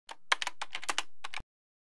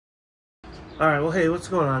Alright, well, hey, what's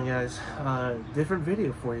going on, guys? Different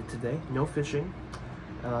video for you today. No fishing.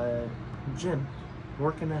 Gym.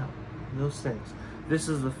 Working out. Those things. This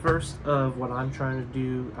is the first of what I'm trying to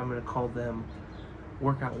do. I'm going to call them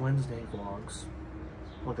Workout Wednesday vlogs.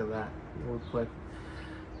 Look at that. Real quick.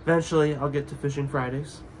 Eventually, I'll get to fishing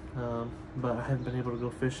Fridays. But I haven't been able to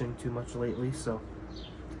go fishing too much lately, so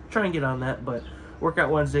try and get on that. But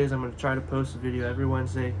Workout Wednesdays, I'm going to try to post a video every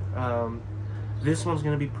Wednesday. This one's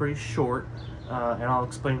going to be pretty short, and I'll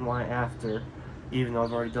explain why after, even though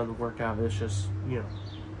I've already done the workout. It's just, you know,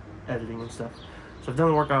 editing and stuff. So I've done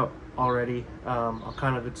the workout already. I'll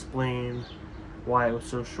kind of explain why it was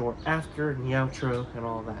so short after, and the outro, and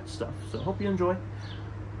all that stuff. So hope you enjoy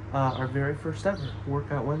our very first ever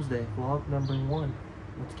Workout Wednesday, vlog number 1.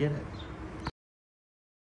 Let's get it.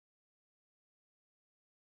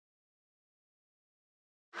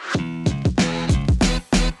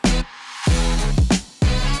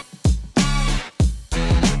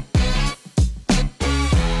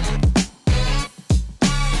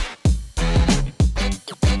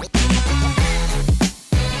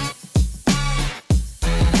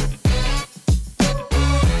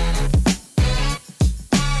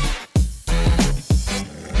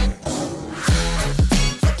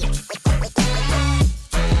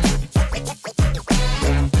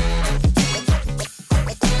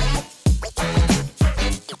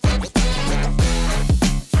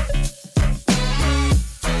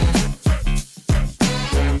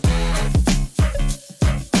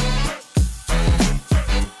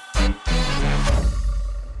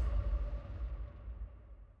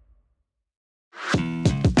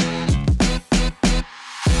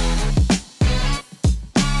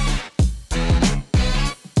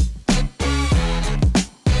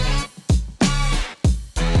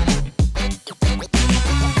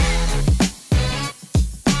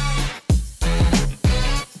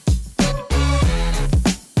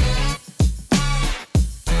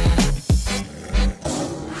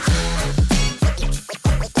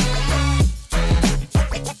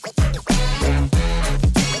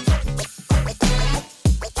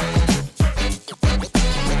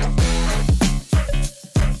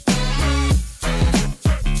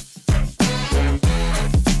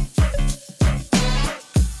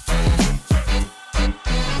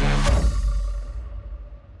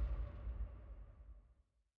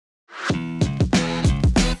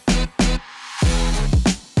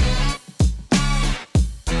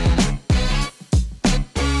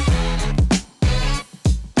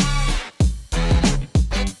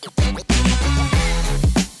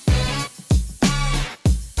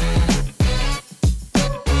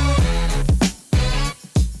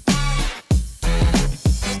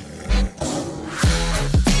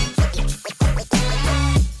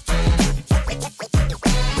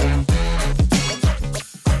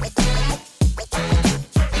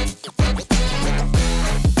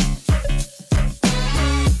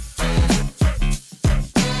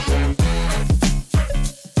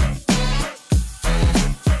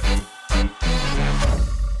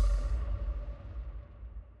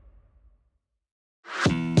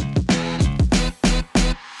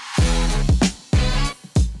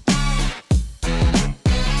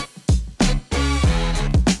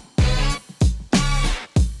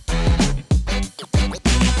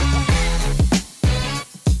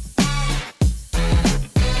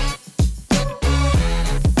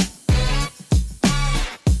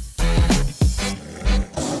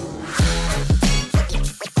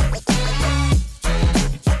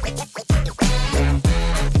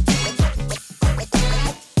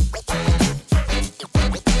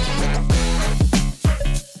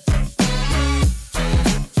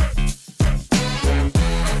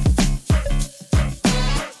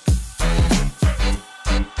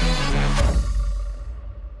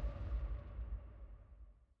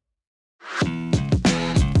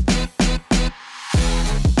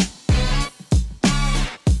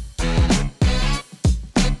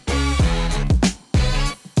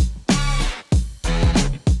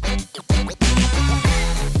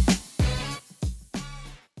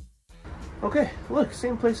 Okay, look,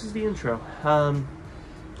 same place as the intro.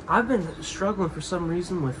 I've been struggling for some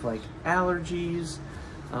reason with like allergies.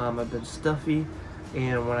 I've been stuffy,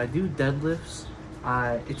 and when I do deadlifts,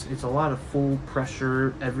 it's a lot of full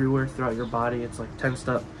pressure everywhere throughout your body. It's like tensed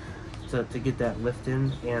up to get that lift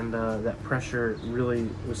in, and that pressure really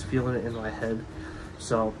was feeling it in my head.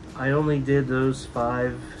 So I only did those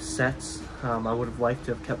 5 sets. I would have liked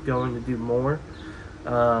to have kept going to do more.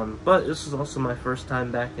 But this is also my first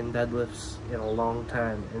time back in deadlifts in a long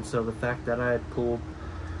time, and so the fact that I had pulled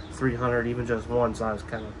 300 even just once, I was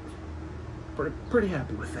kind of pretty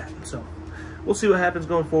happy with that. So we'll see what happens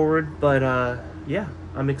going forward. But yeah,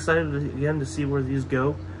 I'm excited again to see where these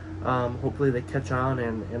go. Hopefully they catch on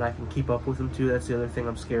and I can keep up with them too. That's the other thing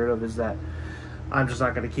I'm scared of, is that I'm just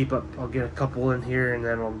not going to keep up. I'll get a couple in here and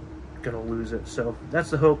then I'm going to lose it. So that's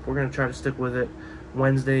the hope. We're going to try to stick with it.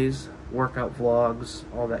 Wednesdays, workout vlogs,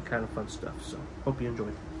 all that kind of fun stuff. So hope you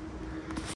enjoyed.